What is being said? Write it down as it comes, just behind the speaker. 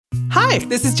Hi,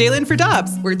 this is Jalen for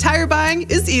Dobbs, where tire buying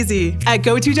is easy. At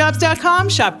GoToDobbs.com,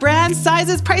 shop brands,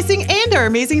 sizes, pricing, and our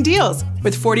amazing deals.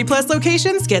 With 40-plus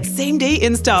locations, get same-day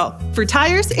install. For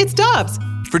tires, it's Dobbs.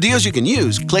 For deals you can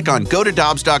use, click on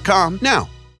GoToDobbs.com now.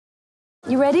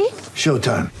 You ready?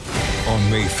 Showtime.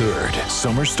 On May 3rd,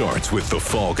 summer starts with The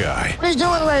Fall Guy. Let's do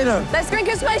it later. Let's drink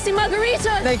a spicy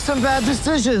margarita. Make some bad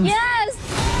decisions. Yes!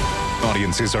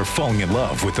 Audiences are falling in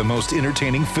love with the most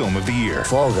entertaining film of the year.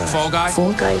 Fall Guy. Fall Guy?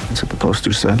 Fall guy. That's what the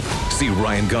poster said. See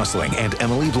Ryan Gosling and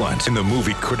Emily Blunt in the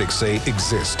movie critics say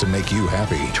exists to make you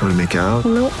happy. Trying to make it out?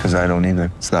 Nope. Because I don't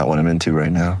either. It's not what I'm into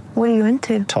right now. What are you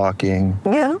into? Talking.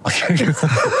 Yeah.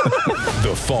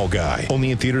 The Fall Guy.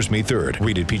 Only in theaters May 3rd.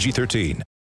 Rated PG-13.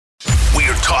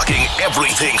 We're talking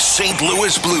everything St.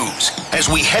 Louis Blues as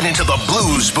we head into the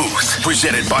Blues Booth.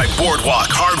 Presented by Boardwalk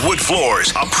Hardwood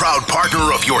Floors, a proud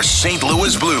partner of your St.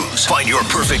 Louis Blues. Find your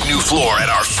perfect new floor at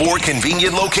our 4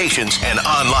 convenient locations and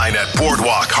online at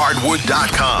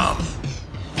boardwalkhardwood.com.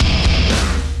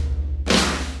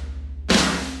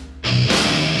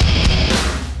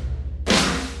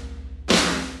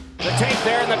 The take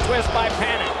there and the twist by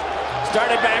Panic.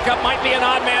 Started back up, might be an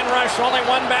odd man rush. Only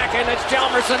one back, and it's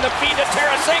Hjalmarsson. The feed to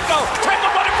Tarasenko.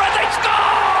 Triple one in front, they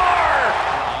score!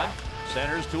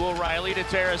 Centers to O'Reilly to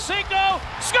Tarasenko.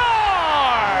 Score!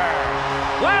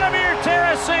 Vladimir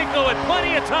Tarasenko with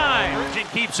plenty of time. Virgin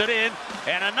keeps it in,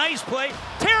 and a nice play.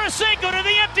 Tarasenko to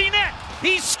the empty net.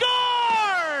 He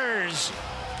scores!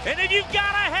 And if you've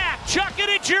got a hat, chuck it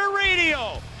at your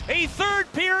radio. A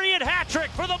third period hat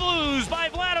trick for the Blues by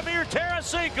Vladimir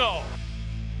Tarasenko.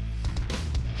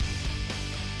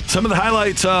 Some of the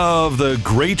highlights of the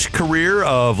great career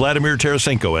of Vladimir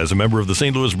Tarasenko as a member of the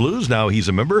St. Louis Blues. Now he's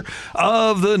a member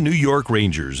of the New York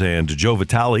Rangers. And Joe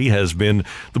Vitale has been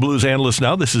the Blues analyst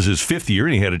now. This is his 5th year,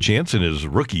 and he had a chance in his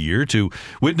rookie year to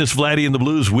witness Vladdy and the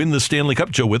Blues win the Stanley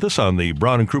Cup. Joe with us on the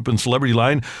Brown and Crouppen Celebrity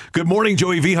Line. Good morning,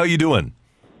 Joey V. How you doing?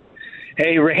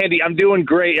 Hey, Randy, I'm doing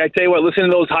great. I tell you what, listening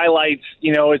to those highlights,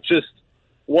 it's just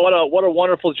what a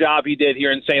wonderful job he did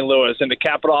here in St. Louis. And to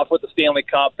cap it off with the Stanley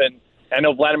Cup, and I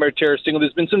know Vladimir Tarasenko,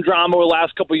 there's been some drama over the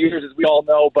last couple of years, as we all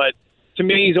know, but to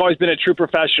me, he's always been a true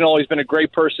professional. He's been a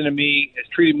great person to me. He's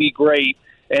treated me great.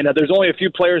 And there's only a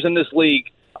few players in this league,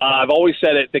 I've always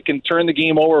said it, that can turn the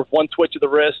game over with one twitch of the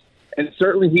wrist, and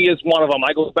certainly he is one of them.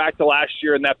 I go back to last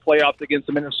year in that playoffs against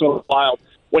the Minnesota Wild.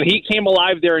 When he came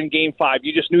alive there in Game 5,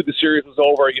 you just knew the series was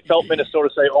over. You felt Minnesota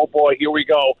say, oh, boy, here we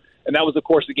go. And that was, of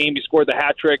course, the game. He scored the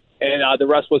hat trick, and the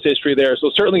rest was history there.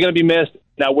 So certainly going to be missed.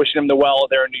 Now wishing him the well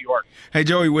there in New York. Hey,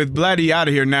 Joey, with Vladdy out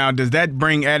of here now, does that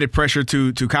bring added pressure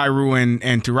to Kyrou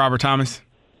and to Robert Thomas?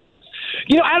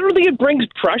 I don't think it brings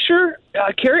pressure,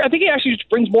 Kerry. I think it actually just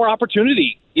brings more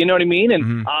opportunity. You know what I mean?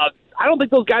 And I don't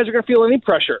think those guys are going to feel any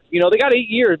pressure. They got 8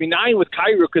 years. 9 with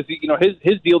Kyrou because,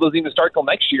 his deal doesn't even start till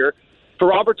next year. For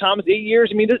Robert Thomas, 8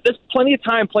 years. There's plenty of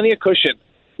time, plenty of cushion.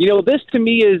 This to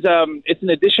me is it's an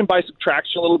addition by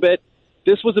subtraction a little bit.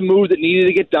 This was a move that needed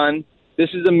to get done. This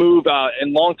is a move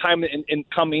in long time in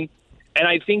coming. And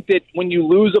I think that when you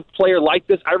lose a player like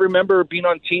this, I remember being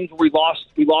on teams where we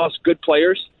lost good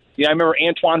players. I remember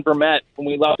Antoine Vermette when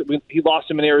he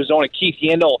lost him in Arizona. Keith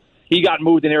Yandel, he got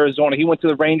moved in Arizona. He went to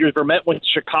the Rangers. Vermette went to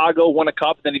Chicago, won a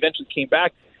cup, then eventually came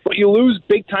back. But you lose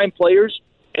big-time players,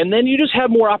 and then you just have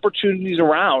more opportunities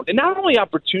around. And not only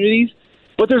opportunities,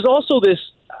 but there's also this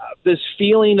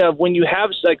feeling of when you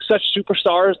have such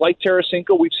superstars like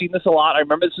Tarasenko. We've seen this a lot. I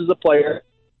remember this as a player.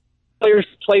 Players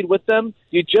played with them.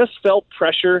 You just felt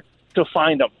pressure to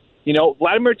find them.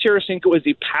 Vladimir Tarasenko is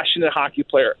a passionate hockey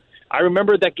player. I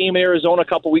remember that game in Arizona a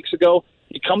couple weeks ago.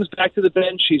 He comes back to the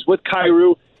bench. He's with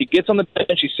Kyrou. He gets on the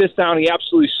bench. He sits down. He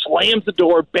absolutely slams the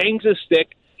door, bangs his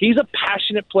stick. He's a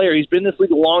passionate player. He's been in this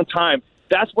league a long time.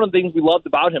 That's one of the things we loved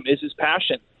about him is his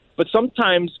passion. But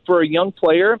sometimes for a young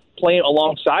player playing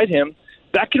alongside him,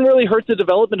 that can really hurt the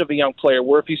development of a young player,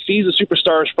 where if he sees a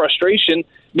superstar's frustration,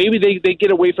 maybe they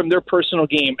get away from their personal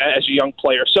game as a young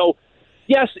player. So,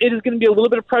 yes, it is going to be a little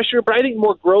bit of pressure, but I think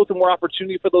more growth and more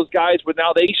opportunity for those guys where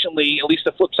now they patiently, at least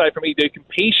the flip side for me, they can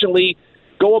patiently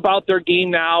go about their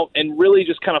game now and really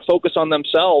just kind of focus on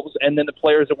themselves, and then the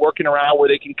players are working around where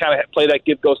they can kind of play that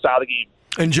give-go style of the game.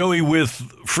 And, Joey, with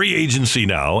free agency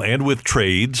now and with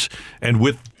trades and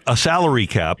with a salary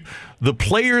cap, the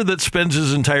player that spends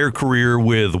his entire career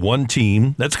with one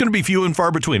team, that's going to be few and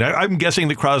far between. I'm guessing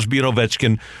that Crosby and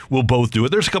Ovechkin will both do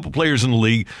it. There's a couple players in the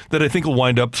league that I think will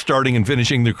wind up starting and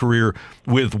finishing their career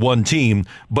with one team.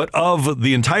 But of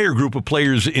the entire group of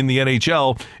players in the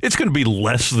NHL, it's going to be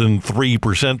less than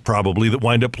 3% probably that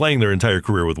wind up playing their entire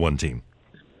career with one team.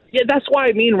 Yeah, that's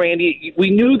why Randy, we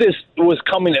knew this was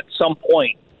coming at some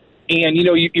point. And,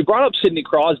 you brought up Sidney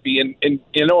Crosby, and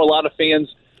you know a lot of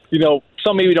fans,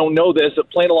 some maybe don't know this, but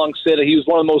playing along Sid, he was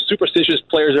one of the most superstitious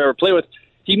players I ever played with.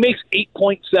 He makes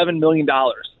 $8.7 million,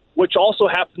 which also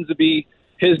happens to be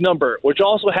his number, which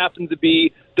also happens to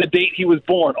be the date he was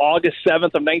born, August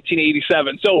 7th of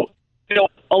 1987. So,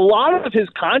 a lot of his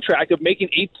contract of making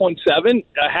 8.7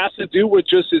 has to do with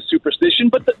just his superstition.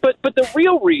 But the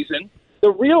real reason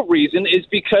is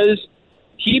because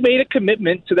he made a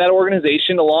commitment to that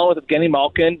organization, along with Evgeny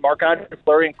Malkin, Marc-Andre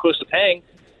Fleury, and Chris Letang,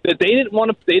 that they didn't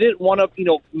want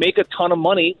to make a ton of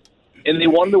money, and they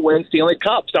wanted to win Stanley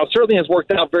Cups. Now, it certainly has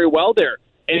worked out very well there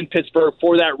in Pittsburgh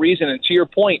for that reason. And to your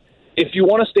point, if you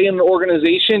want to stay in an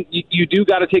organization, you do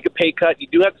got to take a pay cut. You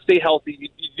do have to stay healthy.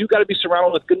 You do got to be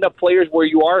surrounded with good enough players where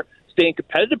you are staying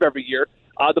competitive every year.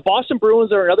 The Boston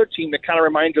Bruins are another team that kind of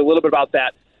reminds you a little bit about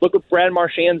that. Look what Brad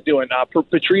Marchand's doing,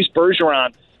 Patrice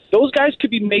Bergeron. Those guys could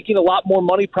be making a lot more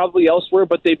money probably elsewhere,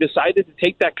 but they've decided to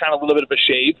take that kind of little bit of a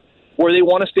shave where they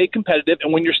want to stay competitive.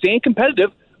 And when you're staying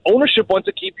competitive, ownership wants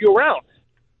to keep you around.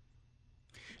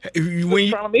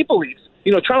 Toronto Maple Leafs.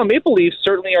 Toronto Maple Leafs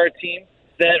certainly are a team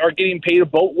that are getting paid a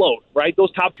boatload, right?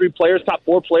 Those top top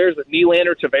four players with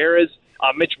Nylander, Tavares,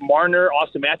 Mitch Marner,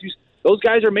 Austin Matthews, those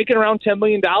guys are making around $10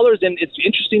 million, and it's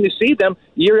interesting to see them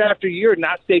year after year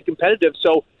not stay competitive.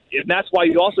 So and that's why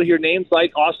you also hear names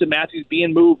like Austin Matthews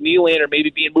being moved, Nylander maybe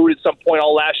being moved at some point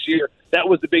all last year. That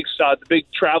was the big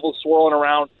travel swirling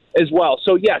around as well.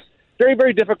 So, yes, very,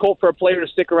 very difficult for a player to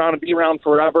stick around and be around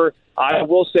forever. I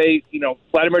will say,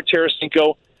 Vladimir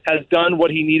Tarasenko has done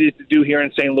what he needed to do here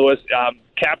in St. Louis,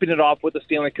 capping it off with the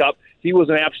Stanley Cup. He was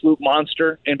an absolute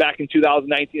monster, and back in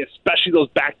 2019, especially those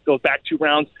back two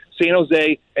rounds, San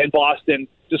Jose and Boston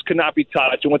just could not be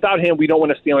touched. And without him, we don't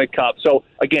win a Stanley Cup. So,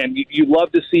 again, you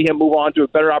love to see him move on to a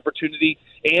better opportunity.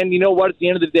 And you know what? At the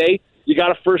end of the day, you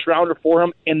got a first-rounder for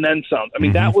him and then some. I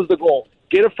mean, that was the goal.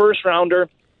 Get a first-rounder.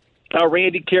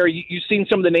 Randy Carey, you've seen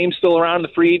some of the names still around in the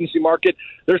free agency market.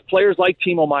 There's players like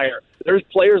Timo Meier. There's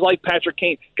players like Patrick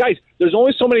Kane. Guys, there's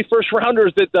only so many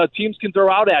first-rounders that teams can throw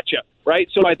out at you, right?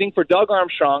 So I think for Doug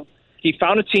Armstrong, he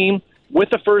found a team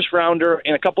with a first-rounder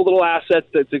and a couple little assets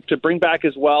to bring back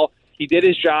as well. He did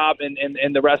his job, and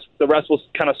the rest will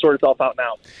kind of sort itself out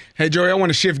now. Hey, Joey, I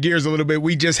want to shift gears a little bit.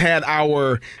 We just had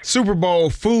our Super Bowl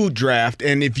food draft,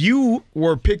 and if you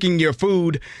were picking your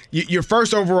food, your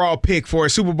first overall pick for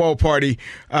a Super Bowl party,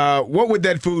 what would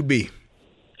that food be?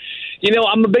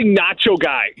 I'm a big nacho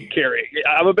guy, Kerry.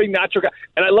 I'm a big nacho guy.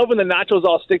 And I love when the nachos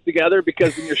all stick together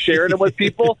because when you're sharing them with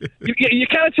people, you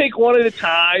kind of take one at a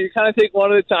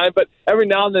time. But every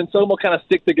now and then some will kind of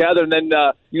stick together. And then,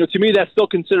 to me, that's still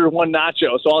considered one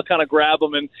nacho. So I'll kind of grab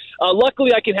them. And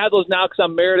luckily I can have those now because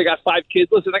I'm married. I got 5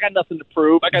 kids. Listen, I got nothing to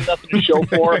prove. I got nothing to show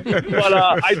for. But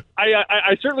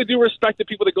I certainly do respect the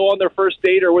people that go on their first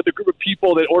date or with a group of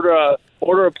people that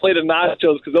order a plate of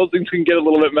nachos because those things can get a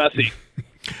little bit messy.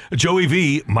 Joey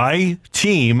V, my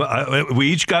team,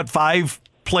 we each got 5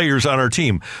 players on our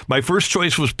team. My first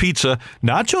choice was pizza.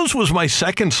 Nachos was my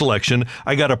second selection.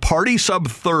 I got a party sub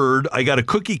third. I got a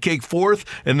cookie cake fourth.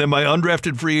 And then my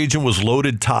undrafted free agent was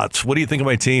loaded tots. What do you think of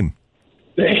my team?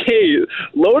 Hey,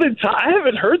 loaded tots. I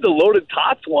haven't heard the loaded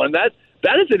tots one. That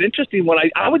is an interesting one.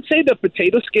 I would say the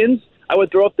potato skins I would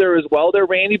throw up there as well there,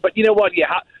 Randy. But you know what? Yeah,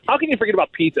 how can you forget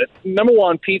about pizza? Number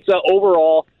one, pizza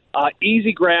overall.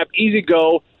 Easy grab, easy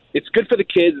go. It's good for the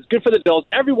kids. It's good for the adults.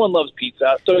 Everyone loves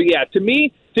pizza. So, yeah, to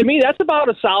me, that's about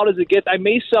as solid as it gets. I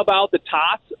may sub out the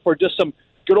tots for just some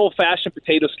good old-fashioned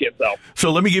potato skins, though.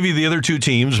 So let me give you the other 2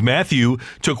 teams. Matthew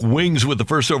took wings with the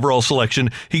first overall selection.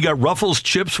 He got Ruffles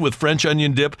chips with French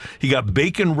onion dip. He got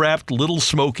bacon-wrapped Little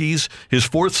Smokies. His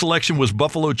 4th selection was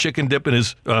buffalo chicken dip, and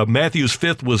his Matthew's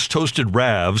 5th was toasted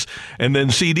ravs. And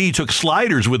then CD took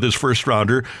sliders with his first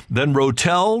rounder, then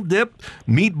Rotel dip,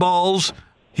 meatballs.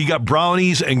 He got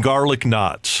brownies and garlic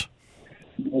knots.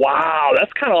 Wow,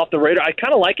 that's kind of off the radar. I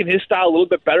kind of like his style a little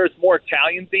bit better. It's more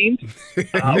Italian themed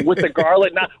with the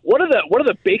garlic. Now, what are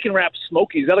the bacon wrapped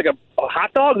Smokies? Is that like a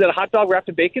hot dog? Is that a hot dog wrapped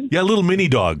in bacon? Yeah, a little mini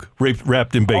dog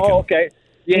wrapped in bacon. Oh, okay.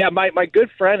 Yeah, my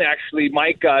good friend actually,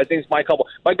 Mike. I think it's Mike Hubble.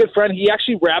 My good friend, he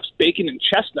actually wraps bacon in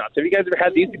chestnuts. Have you guys ever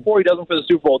had these before? He does them for the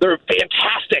Super Bowl. They're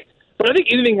fantastic. But I think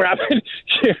anything wrapped in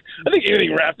bacon.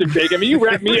 I mean, you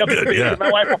wrap me up in bacon, yeah.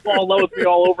 My wife will fall in love with me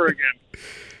all over again.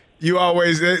 You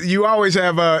always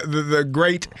have the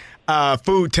great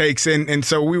food takes, and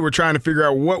so we were trying to figure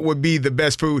out what would be the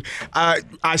best food.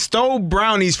 I stole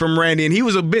brownies from Randy, and he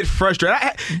was a bit frustrated.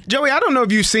 Joey, I don't know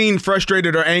if you've seen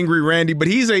frustrated or angry Randy, but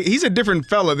he's a different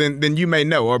fella than you may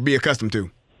know or be accustomed to.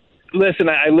 Listen,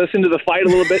 I listened to the fight a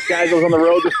little bit, guys. I was on the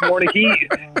road this morning.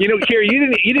 Kerry,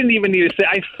 you didn't even need to say.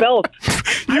 I felt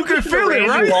you could feel it,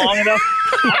 right? Long enough.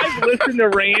 I've listened to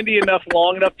Randy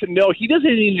long enough to know he doesn't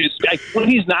even just when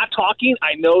he's not talking.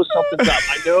 I know something's up.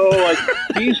 I know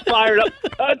he's fired up.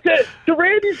 To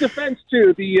Randy's defense,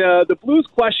 too, the Blues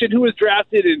question: who was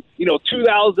drafted in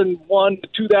 2001 to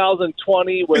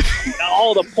 2020 with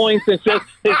all the points and says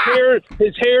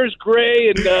his hair's gray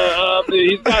and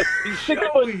he's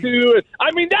 6'2".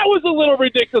 I mean, that was a little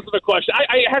ridiculous of a question.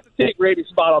 I have to take Randy's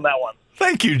spot on that one.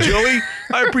 Thank you, Joey.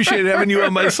 I appreciate having you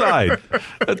on my side.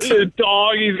 That's a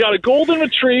dog. He's got a golden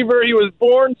retriever. He was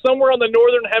born somewhere on the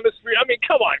northern hemisphere. I mean,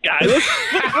 come on, guys.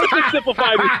 Let's just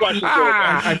simplify these questions.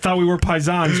 I thought we were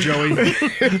paisans, Joey.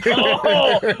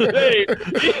 Hey,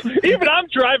 even I'm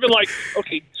driving like,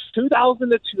 okay, 2000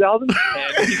 to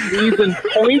 2010. He leads in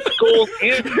points, goals,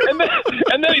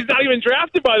 and then he's not even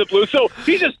drafted by the Blues. So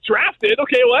he just drafted.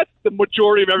 Okay, well, that's the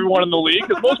majority of everyone in the league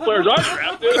because most players aren't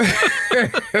drafted.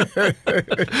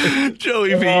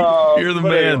 Joey V, you're the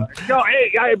man. No,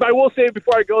 hey, I will say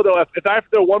before I go, though, if I have to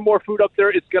throw one more food up there,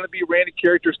 it's going to be Randy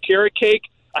Character's carrot cake.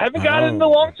 I haven't got it in a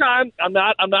long time. I'm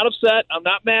not upset. I'm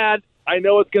not mad. I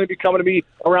know it's going to be coming to me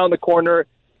around the corner.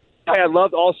 I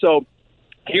loved also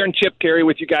hearing Chip Carey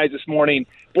with you guys this morning.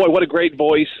 Boy, what a great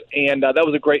voice, and that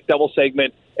was a great double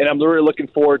segment, and I'm really looking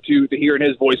forward to hearing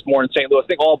his voice more in St. Louis. I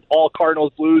think all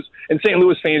Cardinals, Blues, and St.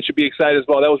 Louis fans should be excited as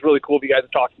well. That was really cool if you guys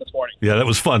are talking this morning. Yeah, that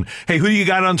was fun. Hey, who do you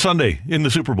got on Sunday in the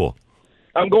Super Bowl?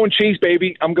 I'm going Chiefs,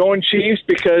 baby. I'm going Chiefs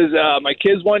because my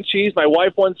kids want Chiefs, my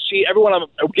wife wants Chiefs. Everyone I'm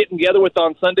getting together with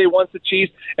on Sunday wants the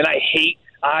Chiefs, and I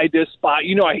despise.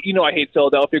 I hate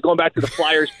Philadelphia. Going back to the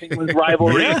Flyers-Penguins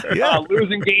rivalry,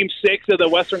 losing Game 6 of the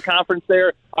Western Conference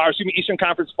Eastern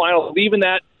Conference Final, leaving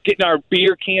that, getting our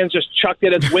beer cans just chucked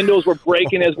in as windows were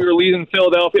breaking as we were leaving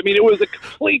Philadelphia. I mean, it was a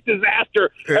complete disaster.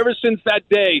 Ever since that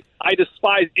day, I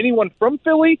despise anyone from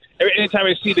Philly. Anytime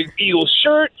I see the Eagles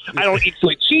shirt, I don't eat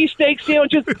Philly cheesesteak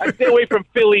sandwiches. I stay away from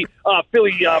Philly.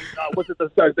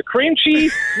 The cream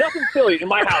cheese? Nothing Philly in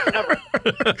my house ever.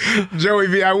 Joey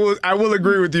V, I will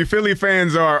agree with you. Philly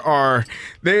fans are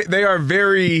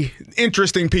very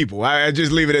interesting people. I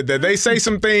just leave it at that. They say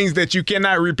some things that you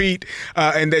cannot repeat,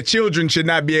 and that children should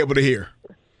not be able to hear.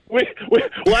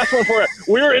 Last one for it.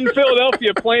 We were in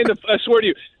Philadelphia playing I swear to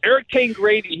you, Eric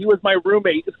Tangrady, he was my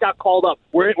roommate. He just got called up.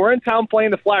 We're in town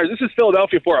playing the Flyers. This is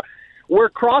Philadelphia for us. We're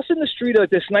crossing the street of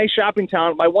this nice shopping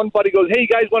town. My one buddy goes, "Hey, you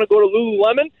guys want to go to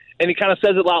Lululemon?" And he kind of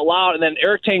says it out loud. And then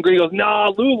Eric Tangrady goes,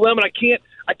 "Nah, Lululemon, I can't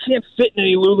fit in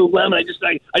any Lululemon. I just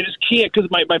can't because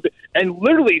my." And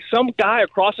literally, some guy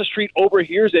across the street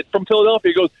overhears it from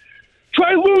Philadelphia. He goes,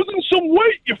 "Try losing some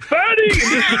weight, you fatty!"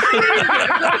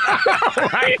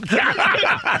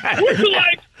 We're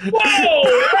like, "Whoa,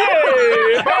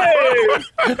 hey!"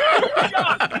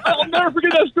 I'll never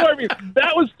forget that story. I mean,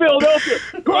 that was Philadelphia.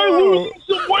 Try losing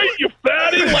some weight, you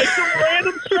fatty! Like some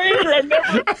random stranger.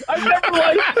 I've never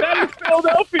liked that in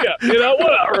Philadelphia.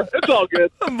 Whatever. It's all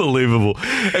good. Unbelievable.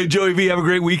 Hey, Joey V, have a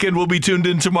great weekend. We'll be tuned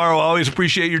in tomorrow. Always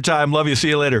appreciate your time. Love you. See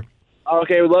you later.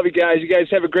 Okay, we love you guys. You guys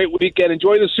have a great weekend.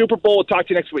 Enjoy the Super Bowl. We'll talk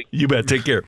to you next week. You bet. Take care.